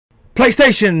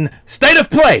PlayStation State of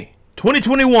Play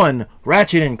 2021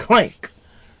 Ratchet and Clank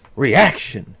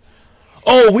reaction.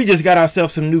 Oh, we just got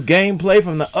ourselves some new gameplay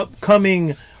from the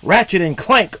upcoming Ratchet and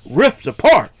Clank Rift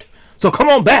Apart. So come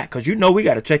on back, because you know we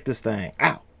got to check this thing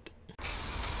out.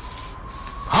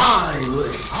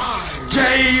 Highly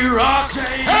J-Rocc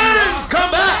has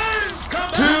come back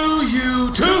to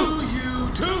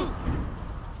YouTube.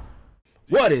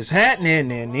 What is happening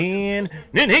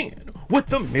with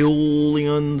the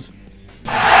millions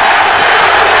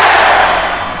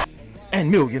and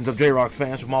millions of J-Rocc's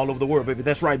fans from all over the world, baby?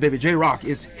 That's right, baby. J-Rocc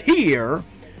is here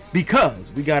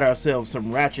because we got ourselves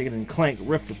some Ratchet and Clank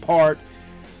Rift Apart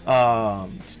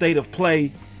State of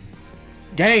Play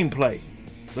gameplay.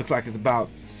 Looks like it's about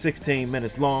 16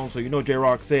 minutes long, so you know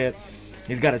J-Rocc said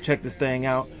he's got to check this thing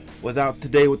out. Was out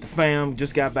today with the fam,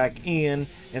 just got back in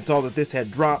and saw that this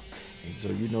had dropped. And so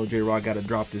you know J-Rocc got to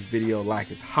drop this video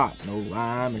like it's hot. No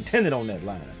rhyme intended on that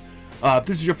line. If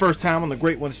this is your first time on the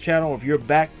Great Ones channel, if you're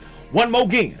back, one more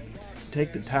again,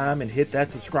 take the time and hit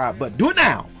that subscribe button. Do it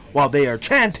now while they are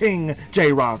chanting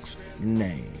J-Rocc's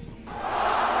name.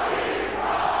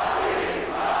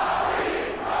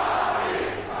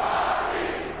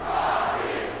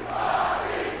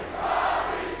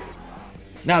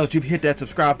 Now that you've hit that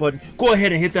subscribe button, go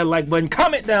ahead and hit that like button.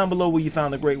 Comment down below where you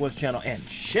found the Great Ones channel and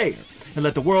share. And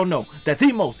let the world know that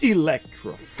the most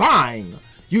electrifying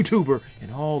YouTuber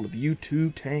in all of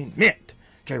YouTube-tainment,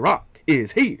 J-Rocc,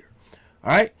 is here.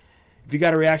 Alright? If you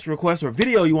got a reaction request or a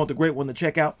video you want the Great One to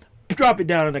check out, drop it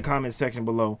down in the comment section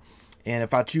below. And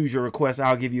if I choose your request,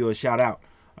 I'll give you a shout out.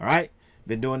 Alright?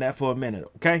 Been doing that for a minute,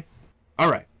 okay?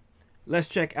 Alright. Let's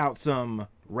check out some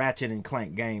Ratchet and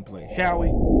Clank gameplay, shall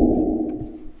we?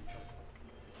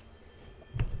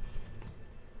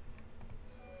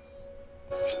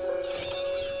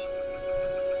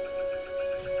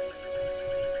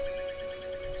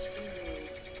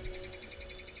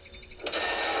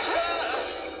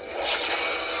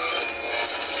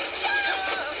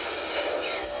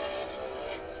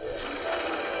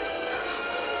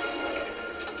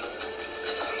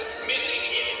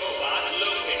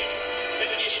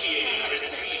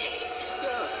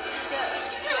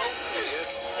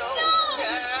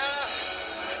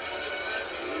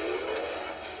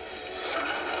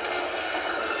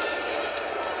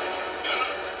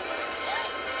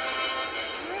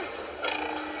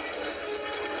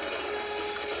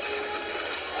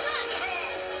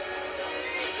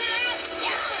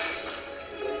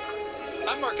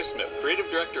 I'm Smith, creative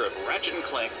director of Ratchet &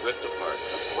 Clank Rift Apart,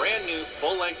 a brand new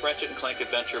full-length Ratchet & Clank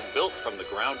adventure built from the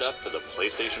ground up for the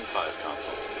PlayStation 5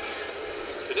 console.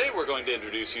 Today we're going to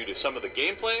introduce you to some of the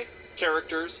gameplay,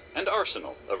 characters, and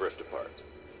arsenal of Rift Apart.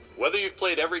 Whether you've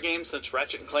played every game since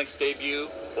Ratchet & Clank's debut,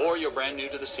 or you're brand new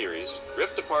to the series,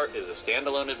 Rift Apart is a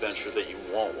standalone adventure that you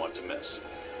won't want to miss.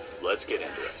 Let's get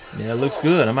into it. Yeah, it looks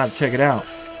good. I'm about to check it out.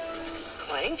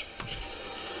 Clank?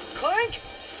 Clank?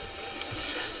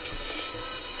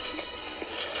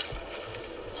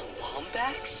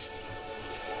 Wombats?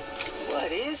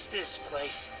 What is this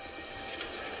place?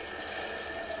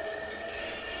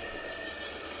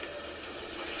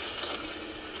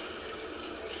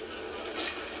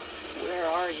 Where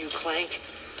are you, Clank?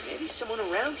 Maybe someone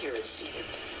around here has seen it.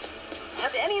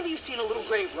 Have any of you seen a little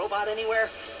gray robot anywhere?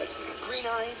 Green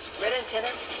eyes, red antenna,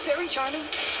 very charming.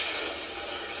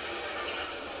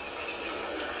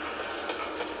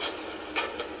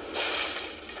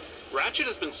 Ratchet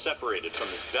has been separated from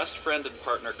his best friend and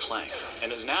partner Clank,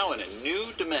 and is now in a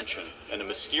new dimension in a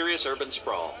mysterious urban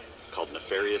sprawl called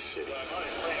Nefarious City.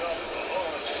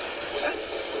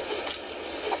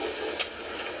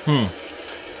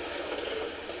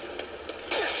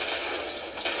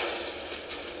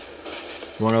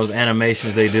 One of those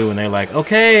animations they do and they're like,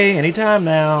 okay, anytime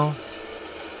now.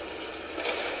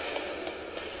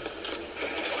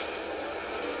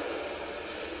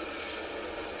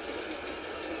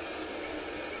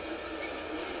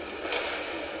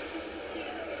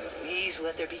 Please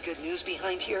let there be good news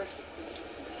behind here.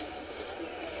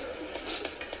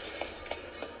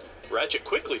 Ratchet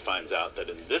quickly finds out that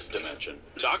in this dimension,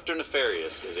 Dr.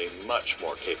 Nefarious is a much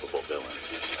more capable villain.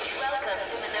 Welcome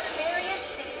to the Nefarious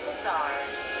City Bazaar.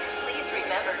 Please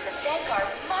remember to thank our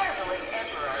marvelous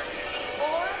Emperor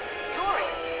before,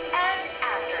 during, and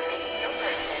after making your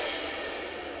purchase.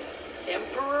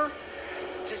 Emperor?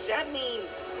 Does that mean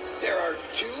there are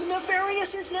two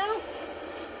Nefariouses now?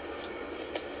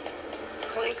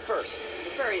 Clank first,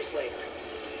 Nefarious later.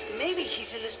 Maybe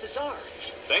he's in this bazaar.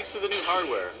 Thanks to the new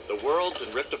hardware, the worlds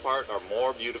in Rift Apart are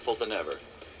more beautiful than ever.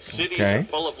 Cities Okay. are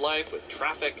full of life with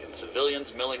traffic and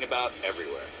civilians milling about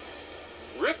everywhere.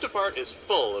 Rift Apart is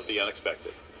full of the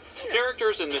unexpected.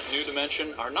 Characters in this new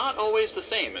dimension are not always the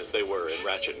same as they were in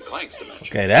Ratchet and Clank's dimension.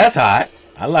 Okay, that's hot.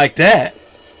 I like that.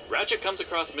 Ratchet comes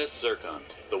across Miss Zircon,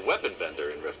 the weapon vendor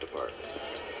in Rift Apart.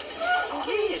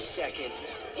 Wait a second.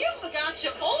 You forgot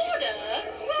your order?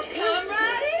 Well, come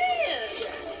right in.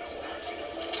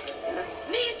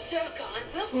 Miss Zircon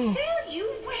will sell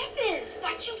you weapons,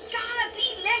 but you gotta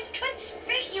be less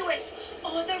conspicuous,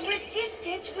 or the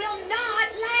resistance will not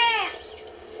last.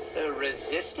 The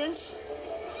resistance?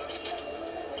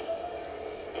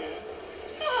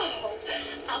 Oh,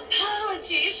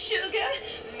 apologies, Sugar.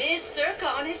 Miss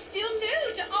Zircon is still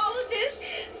new to all of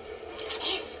this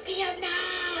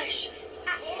espionage.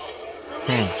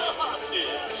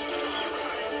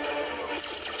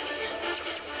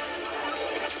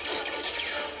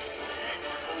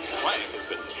 Clank has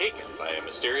been taken by a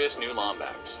mysterious new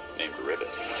Lombax named Rivet.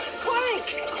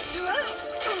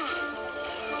 Clank!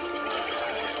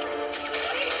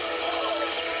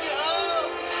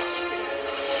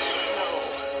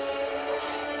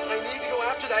 I need to go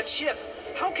after that ship.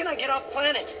 How can I get off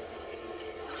planet?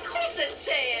 Listen,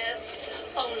 Test.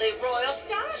 Only Royal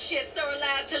Starships are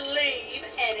allowed to leave.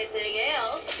 Anything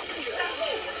else?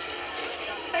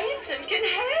 Phantom can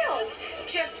help.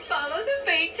 Just follow the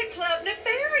beat to Club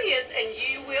Nefarious and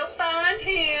you will find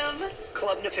him.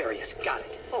 Club Nefarious, got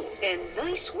it. Oh, and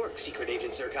nice work, Secret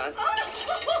Agent Zircon.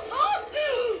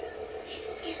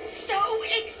 This is so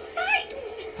exciting.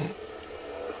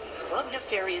 Club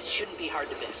Nefarious shouldn't be hard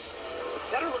to miss.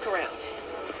 Better look around.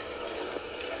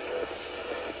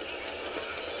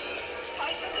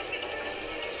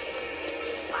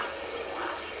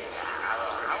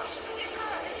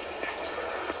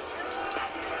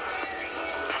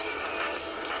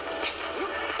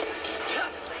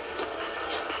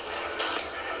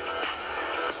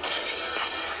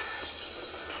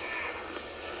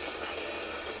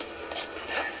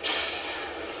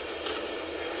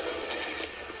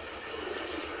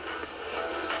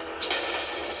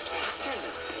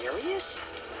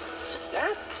 So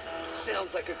that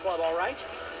sounds like a club, all right.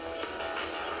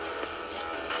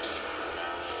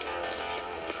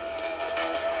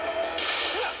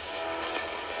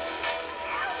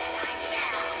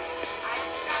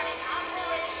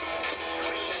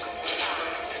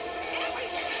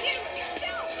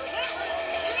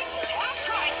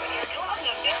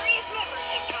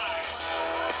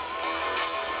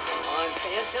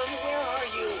 Where are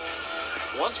you?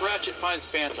 Once Ratchet finds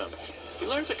Phantom, he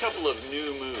learns a couple of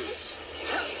new moves.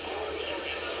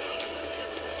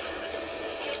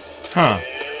 Huh.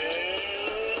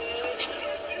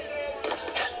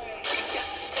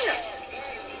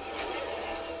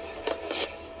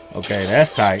 Okay,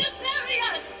 that's tight.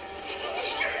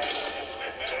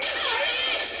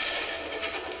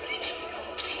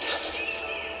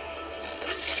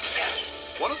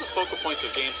 One of the focal points of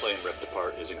gameplay in Rift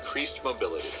Apart is increased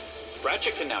mobility.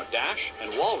 Ratchet can now dash and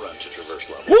wall run to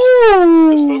traverse levels. Woo!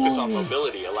 This focus on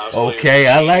mobility allows players Okay, to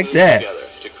I like move that. together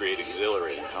to create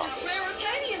exhilarating combat.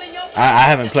 I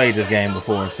haven't played this game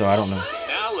before, so I don't know.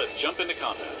 Now let's jump into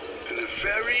combat. A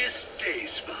nefarious day,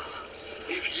 Spa.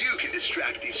 If you can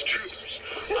distract these troopers,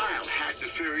 I'll hack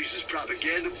Nefarious'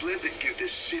 propaganda blimp and give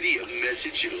this city a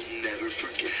message it'll never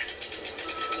forget.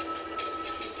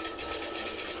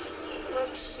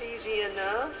 Looks easy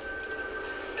enough.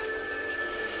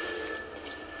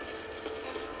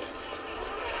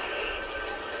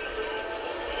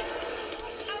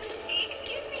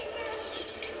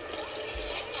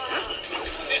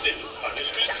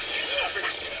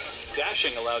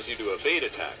 Dashing allows you to evade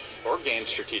attacks or gain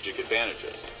strategic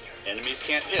advantages. Enemies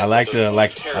can't hit. I like but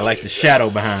those the shadow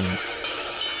behind him.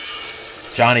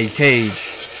 Johnny Cage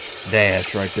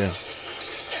dash right there.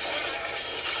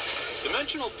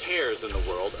 Dimensional tears in the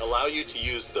world allow you to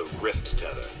use the Rift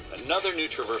Tether, another new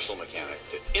traversal mechanic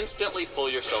to instantly pull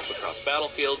yourself across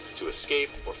battlefields to escape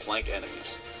or flank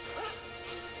enemies.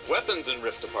 Weapons in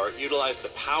Rift Apart utilize the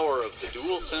power of the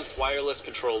DualSense wireless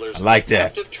controllers, I like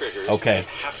that. adaptive triggers, Okay. and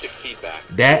haptic feedback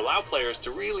That- to allow players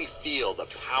to really feel the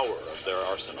power of their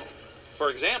arsenal. For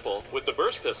example, with the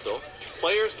burst pistol,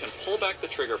 players can pull back the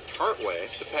trigger partway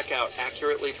to peck out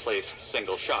accurately placed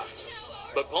single shots.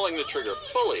 But pulling the trigger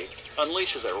fully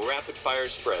unleashes a rapid-fire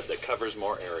spread that covers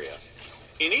more area.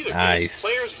 In either Nice. case,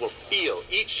 players will feel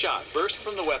each shot burst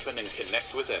from the weapon and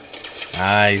connect with enemies.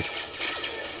 Nice.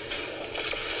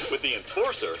 With the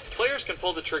Enforcer, players can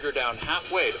pull the trigger down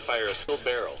halfway to fire a single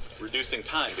barrel, reducing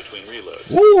time between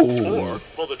reloads. Ooh. Or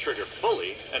pull the trigger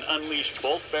fully and unleash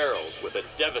both barrels with a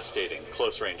devastating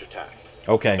close-range attack.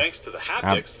 Okay. Thanks to the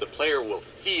haptics, the player will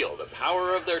feel the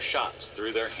power of their shots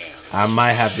through their hands. I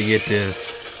might have to get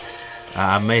this.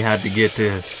 I may have to get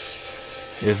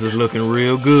this. This is looking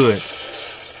real good.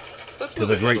 Let's To move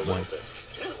the ahead great a little one. bit.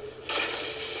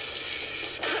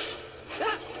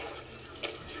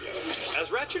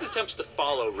 As Ratchet attempts to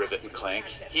follow Rivet and Clank,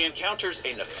 he encounters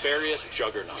a nefarious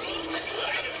juggernaut.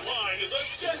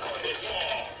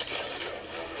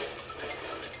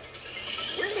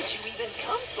 Where did you even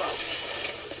come from?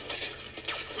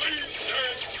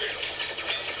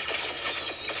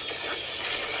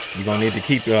 You're gonna need to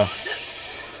keep your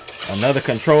another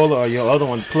controller or your other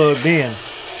one plugged in.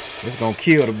 It's gonna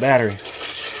kill the battery.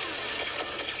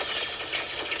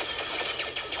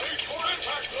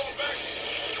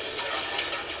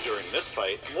 During this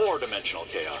fight, more dimensional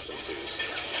chaos ensues.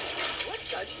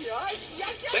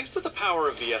 Thanks to the power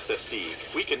of the SSD,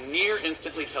 we can near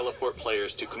instantly teleport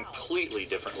players to completely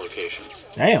different locations.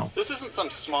 Damn. This isn't some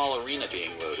small arena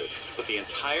being loaded, but the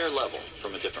entire level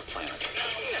from a different planet.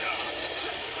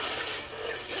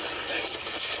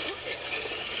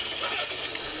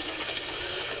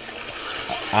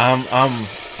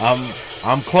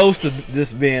 I'm close to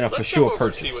this being a for Let's sure jump over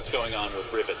and purchase. see what's going on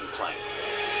with Rivet and Clank.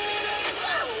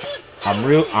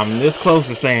 I'm this close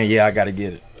to saying, yeah, I gotta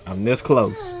get it. I'm this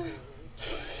close.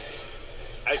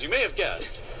 As you may have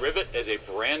guessed, Rivet is a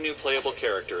brand new playable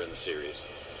character in the series.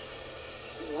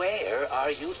 Where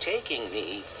are you taking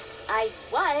me? I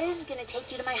was gonna take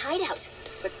you to my hideout,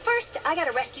 but first I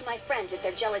gotta rescue my friends at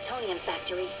their gelatonium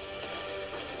factory.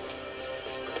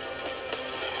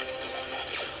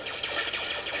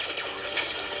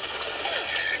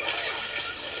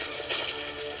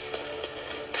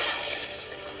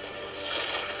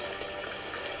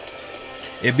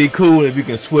 It'd be cool if you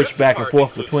can switch back and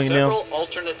forth between them, several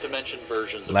alternate dimension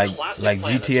versions of like classic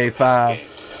planets GTA from past 5.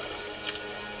 games.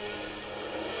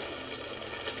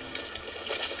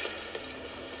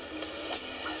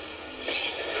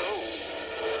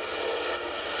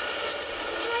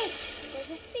 Right, there's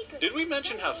a secret. Did we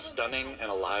mention how stunning and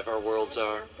alive our worlds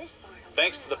are? This far.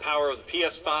 Thanks to the power of the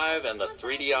PS5 and the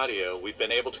 3D audio, we've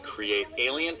been able to create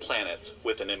alien planets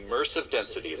with an immersive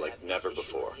density like never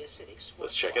before.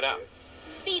 Let's check it out.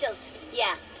 Speedles,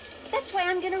 yeah. That's why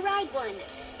I'm gonna ride one.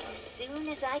 As soon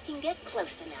as I can get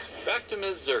close enough. Back to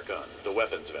Ms. Zircon, the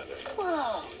weapons vendor.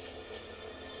 Whoa.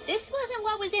 This wasn't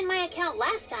what was in my account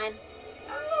last time.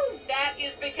 Oh, that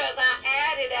is because I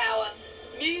added our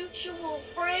mutual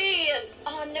friend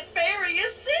on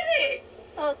Nefarious City.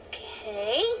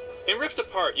 Okay. In Rift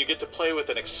Apart, you get to play with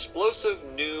an explosive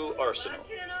new arsenal,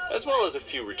 as well as a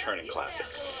few returning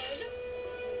classics.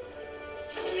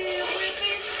 You will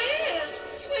be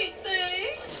missed, sweet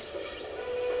thing.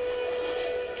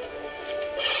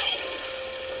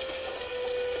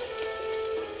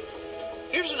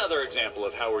 Here's another example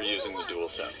of how we're using the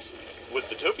DualSense. With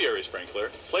the Topiary Sprinkler,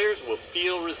 players will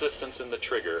feel resistance in the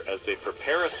trigger as they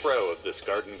prepare a throw of this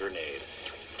garden grenade.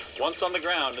 Once on the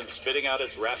ground and spitting out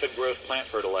its rapid growth plant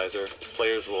fertilizer,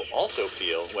 players will also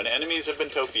feel when enemies have been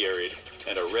topiaried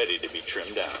and are ready to be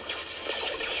trimmed down.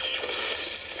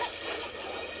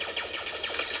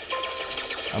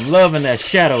 I'm loving that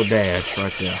shadow dash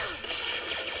right there.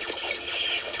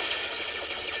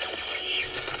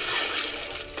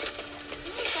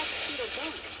 Where's that Speedle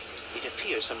going? It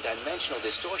appears some dimensional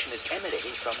distortion is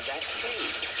emanating from that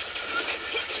cave.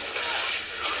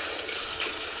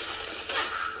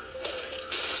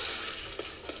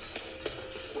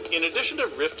 In addition to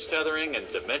rift tethering and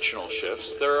dimensional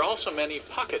shifts, there are also many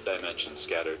pocket dimensions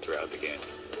scattered throughout the game.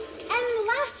 And the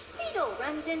last Speedle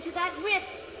runs into that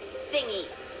rift thingy.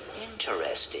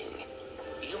 Interesting.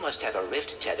 You must have a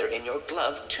rift tether in your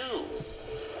glove, too.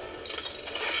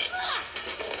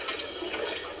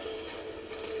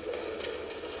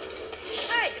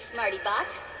 Alright, Smarty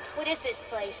Bot. What is this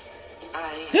place?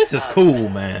 This is cool,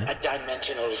 man. A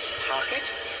dimensional pocket?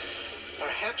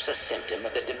 Perhaps a symptom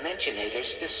of the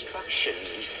Dimensionator's destruction.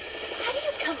 How do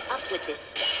you come up with this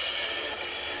stuff?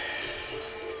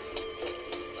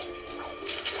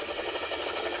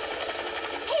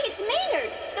 Hey, it's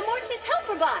Maynard, the Mortis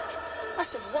helper bot.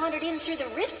 Must have wandered in through the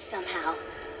rift somehow.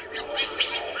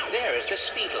 There is the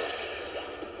Speedle.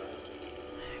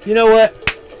 You know what?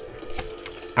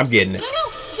 I'm getting it. No,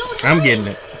 don't I'm hurry. getting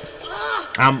it.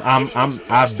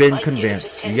 I've been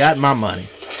convinced. You got my money.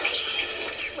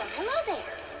 Well, hello there.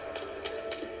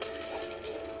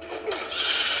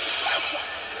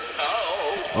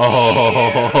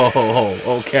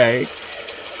 Oh, okay.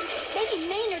 Maybe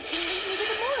Maynard can lead me to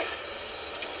the Morts.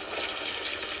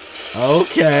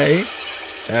 Okay.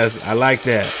 I like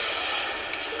that.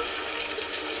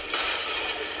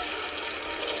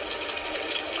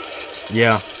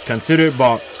 Yeah, consider it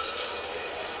bought.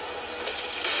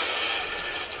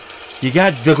 You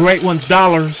got the great one's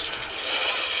dollars.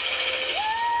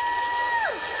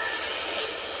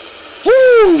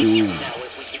 Now,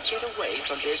 if we could get away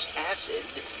from this acid...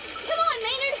 Come on,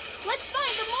 Maynard. Let's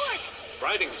find the morts.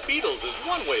 Riding Speedles is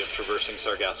one way of traversing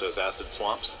Sargasso's acid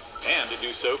swamps, and to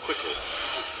do so quickly.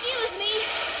 Excuse me.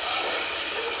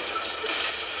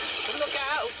 Look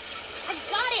out! I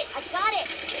got it.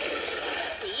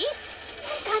 See?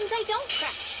 Sometimes I don't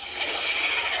crash.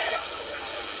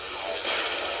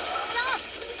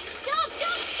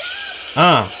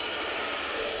 Stop!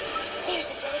 There's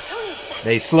the gelatonium factory.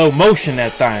 They slow motion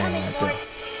that thing. Come in, Right there.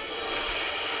 Morts.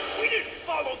 We didn't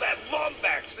follow that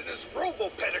Lombax and his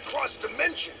Robopet across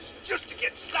dimensions just to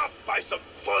get stopped by some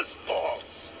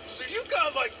fuzzballs. So you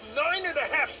got like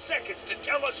 9.5 seconds to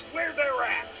tell us where they're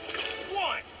at.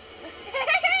 1.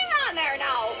 Hang on there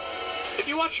now. If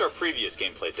you watched our previous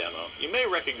gameplay demo, you may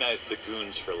recognize the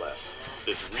Goons for Less.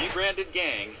 This rebranded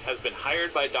gang has been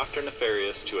hired by Dr.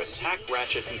 Nefarious to attack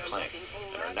Ratchet and Clank,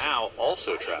 and are now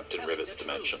also trapped in Rivet's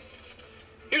dimension.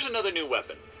 Here's another new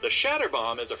weapon. The Shatter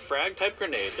Bomb is a frag-type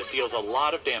grenade that deals a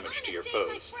lot of damage to your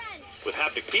foes. With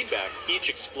haptic feedback, each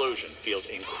explosion feels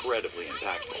incredibly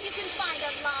impactful. You can find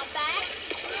a Lombax.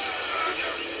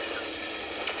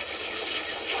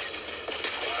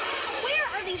 Where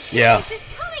are these places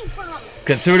coming from?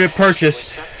 Consider it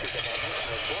purchased.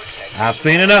 I've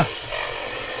seen enough.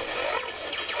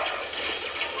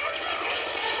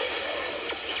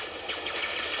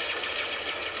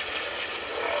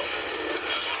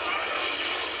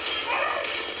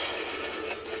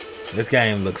 This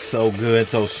game looks so good,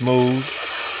 so smooth.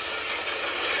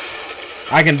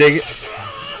 I can dig it.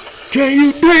 Can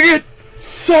you dig it,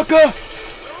 sucker? My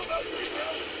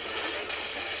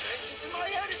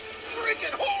head is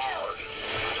freaking hard.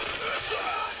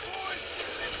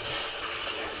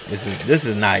 This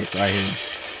is nice right here.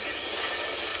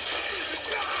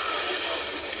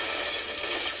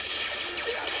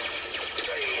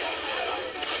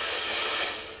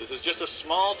 This is just a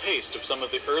small taste of some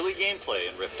of the early gameplay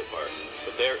in Rift Apart,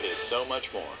 but there is so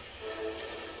much more.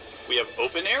 We have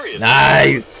open areas.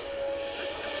 Nice.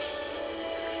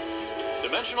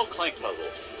 Dimensional Clank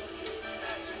puzzles.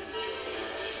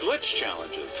 Glitch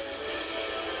challenges.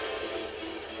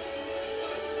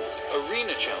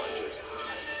 Arena challenges.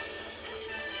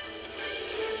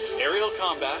 Aerial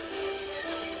combat.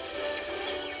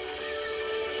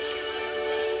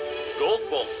 Gold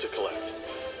bolts to collect.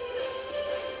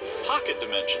 Pocket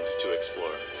dimensions to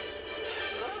explore.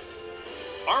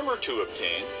 Armor to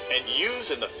obtain and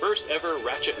use in the first ever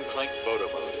Ratchet and Clank photo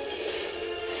mode.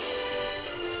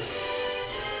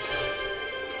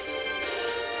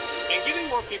 And giving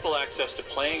more people access to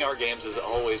playing our games is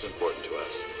always important to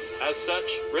us. As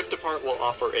such, Rift Apart will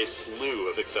offer a slew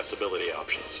of accessibility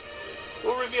options.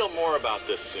 We'll reveal more about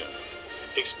this soon.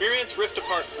 Experience Rift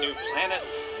Apart's new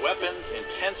planets, weapons,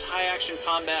 intense high-action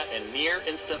combat, and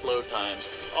near-instant load times,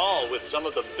 all with some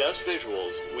of the best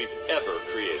visuals we've ever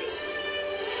created.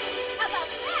 How about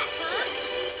that, huh?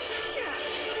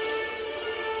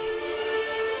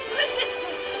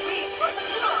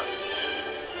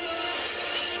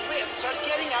 Whips are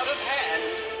getting out of hand.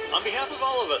 On behalf of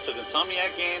all of us at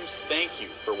Insomniac Games, thank you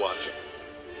for watching.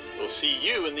 We'll see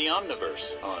you in the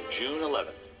Omniverse on June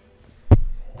 11th.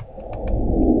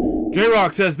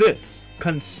 J-Rocc says this: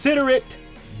 consider it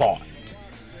bought.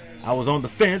 I was on the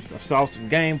fence. I saw some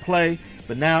gameplay,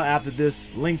 but now after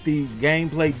this lengthy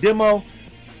gameplay demo,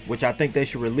 which I think they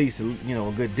should release, a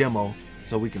good demo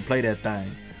so we can play that thing.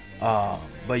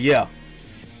 But yeah,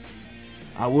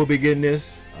 I will be getting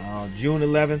this June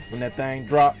 11th when that thing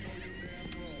dropped.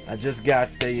 I just got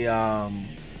the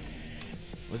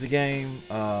what's the game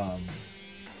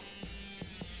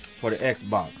for the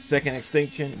Xbox, Second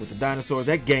Extinction with the dinosaurs.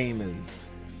 That game is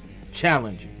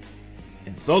challenging.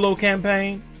 In solo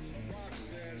campaign,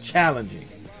 challenging.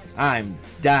 I'm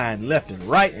dying left and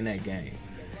right in that game.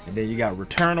 And then you got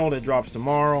Returnal that drops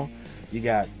tomorrow. You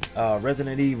got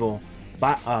Resident Evil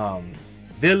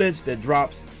Village that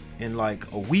drops in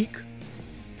like a week.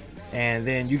 And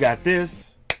then you got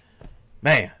this.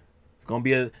 Man, it's going to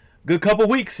be a good couple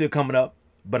weeks here coming up.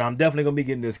 But I'm definitely going to be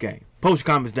getting this game. Post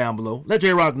your comments down below. Let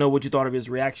J-Rocc know what you thought of his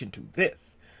reaction to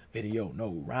this video. No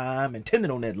rhyme intended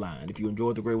on that line. If you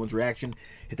enjoyed the Great One's reaction,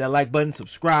 hit that like button,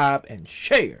 subscribe, and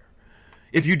share.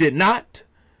 If you did not,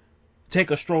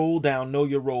 take a stroll down Know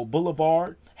Your Role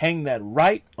Boulevard, hang that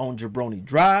right on Jabroni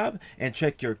Drive, and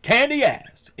check your candy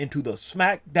ass into the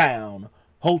Smackdown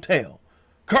Hotel,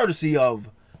 courtesy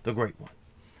of the Great One.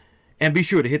 And be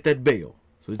sure to hit that bell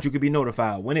so that you can be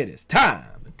notified when it is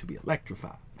time to be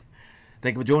electrified.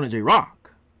 Thank you for joining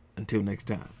J-Rocc. Until next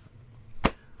time.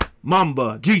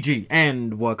 Mamba, Gigi,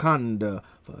 and Wakanda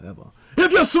forever.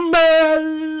 If you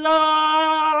smell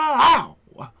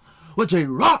what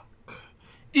J-Rocc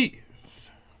Yeah.